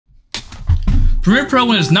Premiere Pro,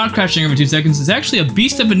 when it's not crashing every 2 seconds, is actually a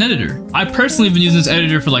beast of an editor. I personally have been using this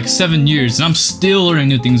editor for like 7 years, and I'm still learning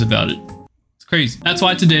new things about it. It's crazy. That's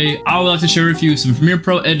why today, I would like to share with you some Premiere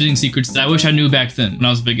Pro editing secrets that I wish I knew back then when I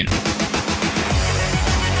was a beginner.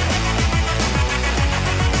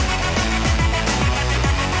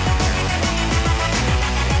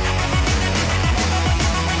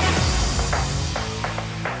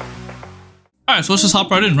 Alright, so let's just hop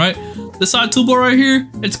right in, right? This side toolbar right here,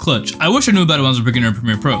 it's clutch. I wish I knew about it when I was a beginner in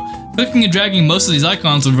Premiere Pro. Clicking and dragging most of these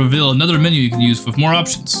icons will reveal another menu you can use with more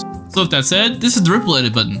options. So with that said, this is the ripple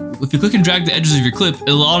edit button. If you click and drag the edges of your clip,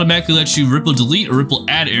 it'll automatically let you ripple delete or ripple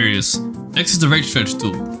add areas. Next is the rate stretch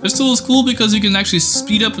tool. This tool is cool because you can actually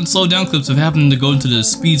speed up and slow down clips without having to go into the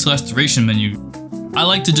speed/duration menu. I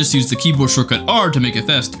like to just use the keyboard shortcut R to make it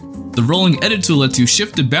faster. The rolling edit tool lets you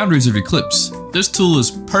shift the boundaries of your clips. This tool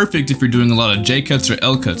is perfect if you're doing a lot of J cuts or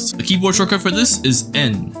L cuts. The keyboard shortcut for this is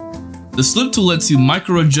N. The slip tool lets you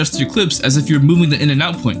micro adjust your clips as if you're moving the in and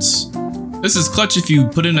out points. This is clutch if you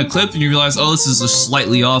put in a clip and you realize, oh, this is just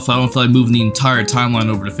slightly off, I don't feel like moving the entire timeline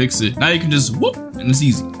over to fix it. Now you can just whoop, and it's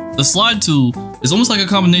easy. The slide tool is almost like a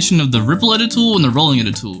combination of the ripple edit tool and the rolling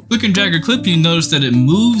edit tool. Click and drag your clip, you notice that it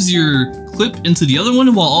moves your clip into the other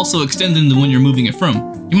one while also extending the one you're moving it from.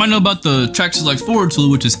 You might know about the track select forward tool,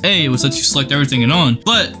 which is A, which lets you select everything and on,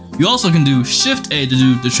 but you also can do Shift A to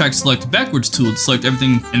do the track select backwards tool to select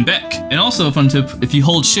everything and back. And also a fun tip, if you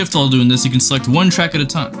hold Shift while doing this, you can select one track at a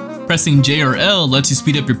time. Pressing J or L lets you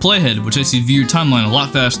speed up your playhead, which lets you view your timeline a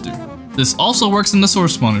lot faster. This also works in the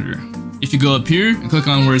source monitor. If you go up here and click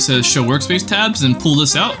on where it says show workspace tabs and pull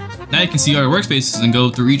this out, now you can see all your workspaces and go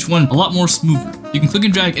through each one a lot more smoother. You can click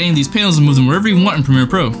and drag any of these panels and move them wherever you want in Premiere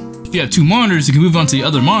Pro. If you have 2 monitors, you can move on to the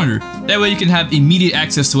other monitor. That way you can have immediate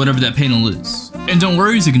access to whatever that panel is. And don't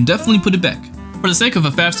worry, you can definitely put it back. For the sake of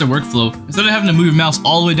a faster workflow, instead of having to move your mouse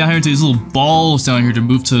all the way down here to these little balls down here to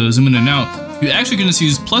move to zoom in and out, you actually can just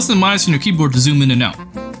use plus and minus on your keyboard to zoom in and out.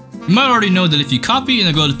 You might already know that if you copy and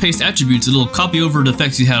then go to paste attributes, it'll copy over the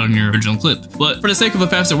effects you had on your original clip. But for the sake of a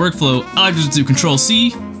faster workflow, I like to just do Ctrl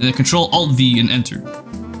C and then Ctrl Alt V and enter.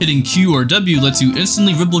 Hitting Q or W lets you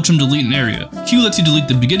instantly ripple trim delete an area. Q lets you delete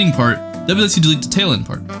the beginning part, W lets you delete the tail end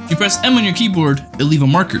part. If you press M on your keyboard, it'll leave a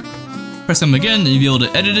marker. Press M again and you'll be able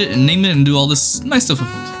to edit it and name it and do all this nice stuff with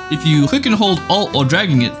it. If you click and hold Alt while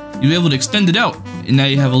dragging it, you'll be able to extend it out, and now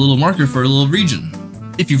you have a little marker for a little region.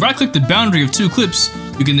 If you right click the boundary of 2 clips,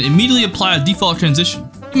 you can immediately apply a default transition.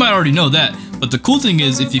 You might already know that, but the cool thing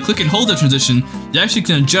is if you click and hold that transition, you actually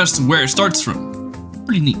can adjust where it starts from.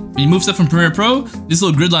 Pretty neat. When you move stuff from Premiere Pro, these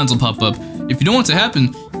little grid lines will pop up. If you don't want it to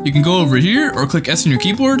happen, you can go over here or click S on your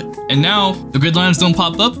keyboard, and now the grid lines don't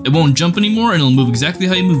pop up, it won't jump anymore, and it'll move exactly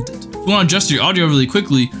how you moved it. If you want to adjust your audio really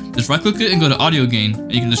quickly, just right click it and go to audio gain,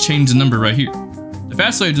 and you can just change the number right here. The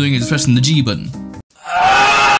fast way of doing it is pressing the G button.